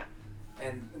 Exotic. Yeah.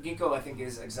 And ginkgo, I think,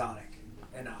 is exotic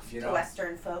enough. You To know.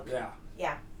 Western folk. Yeah.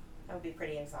 Yeah. That would be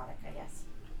pretty exotic, I guess.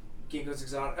 Ginkgo's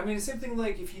exotic. I mean, the same thing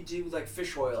like if you do like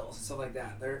fish oils and stuff like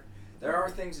that. There are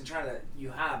things in China that you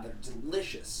have that are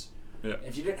delicious. Yeah.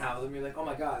 If you didn't have them, you're like, oh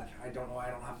my god, I don't know why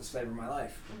I don't have this flavor in my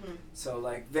life. Mm-hmm. So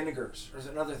like vinegars, there's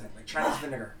another thing like Chinese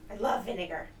vinegar. I love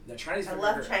vinegar. The Chinese I vinegar,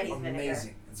 love Chinese amazing.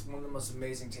 vinegar. It's one of the most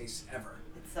amazing tastes ever.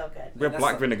 It's so good. We have That's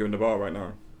black like- vinegar in the bar right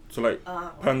now. So like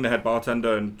Peng, the head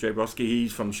bartender, and Jay Broski,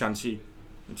 he's from Shanxi,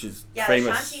 which is Yeah,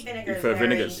 famous the Shanxi vinegar is for very,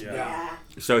 vinegars. Yeah.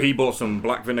 So he bought some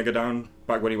black vinegar down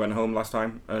back when he went home last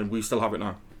time, and we still have it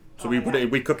now. So Oh we my put God.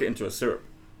 it, we cook it into a syrup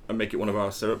and make it one of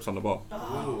our syrups on the bar.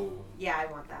 Oh. Yeah, I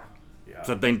want that. Yeah.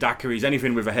 So then daiquiris,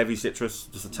 anything with a heavy citrus,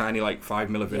 just a tiny like 5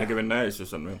 ml of vinegar in there, it's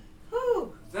just unreal.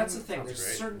 Woo. That's the thing. Sounds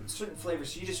There's great. certain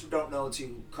flavors you just don't know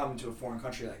to come to a foreign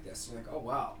country like this. You're like, oh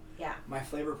wow, Yeah. my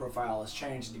flavor profile has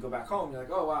changed. And you go back home, you're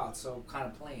like, oh wow, it's so kind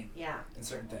of plain Yeah. in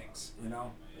certain things. You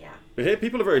know. Yeah. But here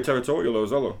people are very territorial though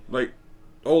as well. Though. Like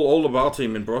all of our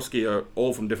team in Broski are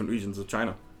all from different regions of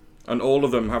China, and all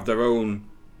of them have their own.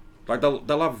 Like they'll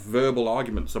have verbal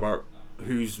arguments about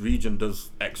whose region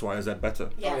does X, Y, or Z better.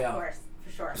 Yeah, Oh, yeah. of course.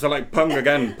 For sure. So like Peng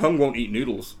again, Peng won't eat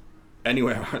noodles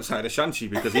anywhere outside of Shanxi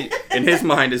because he, in his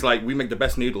mind, is like we make the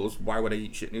best noodles. Why would I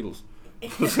eat shit noodles?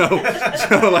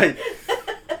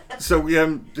 so we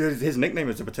his nickname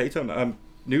is a potato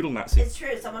noodle Nazi. It's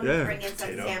true. Someone was Yeah. bringing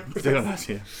some Potato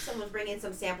Nazi. Yeah. Someone was bringing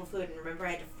some sample food, and remember,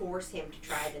 I had to force him to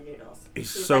try the noodles.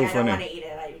 He's He was so like, I funny. don't want to eat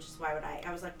it. Why would I?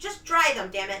 I was like, just try them,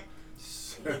 damn it.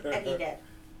 And he did.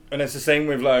 And it's the same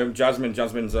with like Jasmine.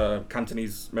 Jasmine's a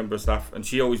Cantonese member of staff, and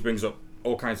she always brings up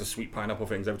all kinds of sweet pineapple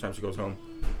things every time she goes home.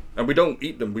 And we don't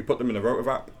eat them. We put them in a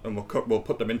rotovap, and we'll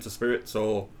put them into spirits,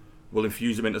 or we'll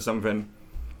infuse them into something.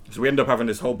 So we end up having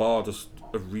this whole bar just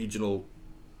of regional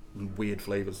weird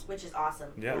flavors, Which is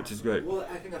awesome. Yeah. which is great. Well,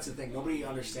 I think that's the thing. Nobody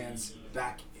understands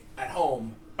back at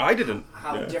home I didn't.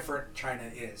 how yeah. different China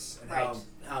is and Right.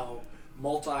 how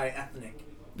multi-ethnic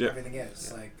Yeah. everything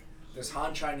is. Like there's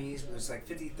Han Chinese, there's like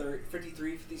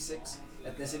 53, 56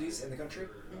 ethnicities in the country.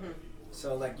 Mm-hmm.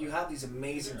 So like you have these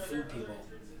amazing food people,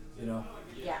 you know.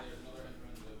 Yeah.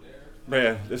 But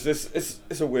yeah,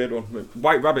 it's a weird one.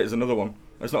 White Rabbit is another one.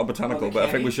 It's not a botanical, the but I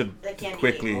think candy? we should The candy.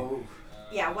 quickly. Oh,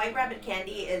 Yeah, White Rabbit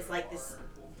candy is like this.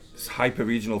 It's hyper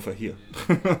regional for here.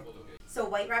 So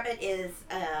White Rabbit is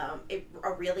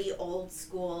a really old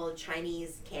school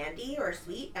Chinese candy or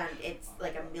sweet, and it's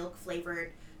like a milk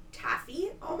flavored taffy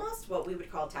almost, what we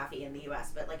would call taffy in the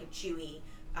U.S., but like a chewy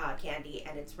candy,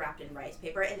 and it's wrapped in rice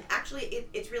paper. And actually,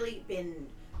 it's really been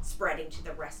spreading to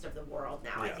the rest of the world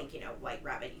now. I Yeah. think White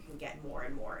Rabbit you can get more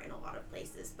and more in a lot of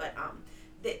places, but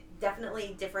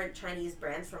definitely different Chinese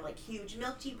brands, from like huge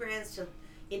milk tea brands to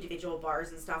individual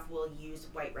bars and stuff, will use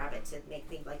White Rabbit to make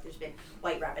things like there's been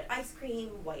White Rabbit ice cream,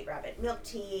 White Rabbit milk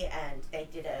tea, and they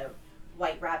did a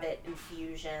White Rabbit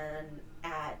infusion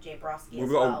at Jay Broski as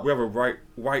well. We have a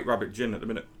White Rabbit gin at the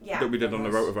minute that we did on the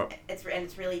Nice. rotovap.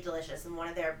 It's really delicious, and one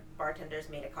of their bartenders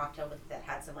made a cocktail that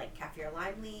had some like kaffir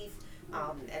lime leaf,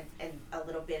 and a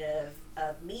little bit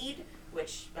of mead,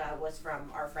 which was from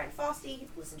our friend Fausti.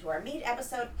 Listen to our mead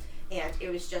episode, and it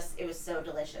was so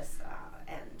delicious.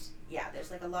 And yeah, there's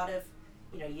like a lot of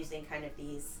using kind of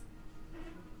these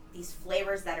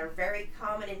flavors that are very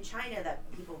common in China that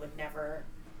people would never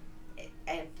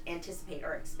anticipate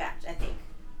or expect. I think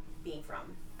being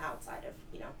from outside of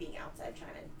being outside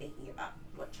China and thinking about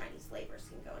what Chinese flavors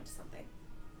can go into something.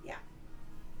 Yeah.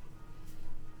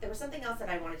 There was something else that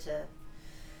I wanted to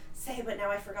say, but now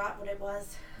I forgot what it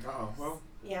was. well,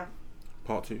 Yeah.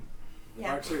 Part 2.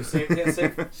 Yeah. part two. Save it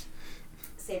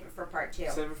Save it for part 2.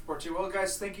 for part 2. Well,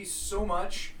 guys, thank you so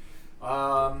much.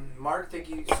 Mark, thank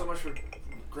you so much for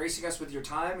gracing us with your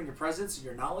time and your presence and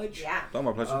your knowledge. Yeah. Oh,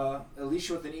 my pleasure.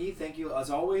 Alicia with an E, thank you as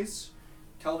always.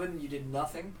 Kelvin, you did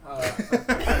nothing.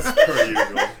 As per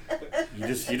usual.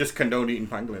 You just condone eating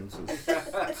pangolins.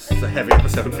 It's a heavy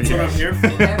episode for That's you. what I'm here for.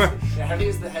 Heavy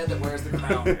is the head that wears the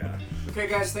crown. Yeah. Okay,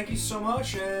 guys, thank you so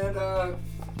much, and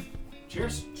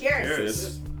cheers. Cheers.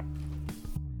 Cheers.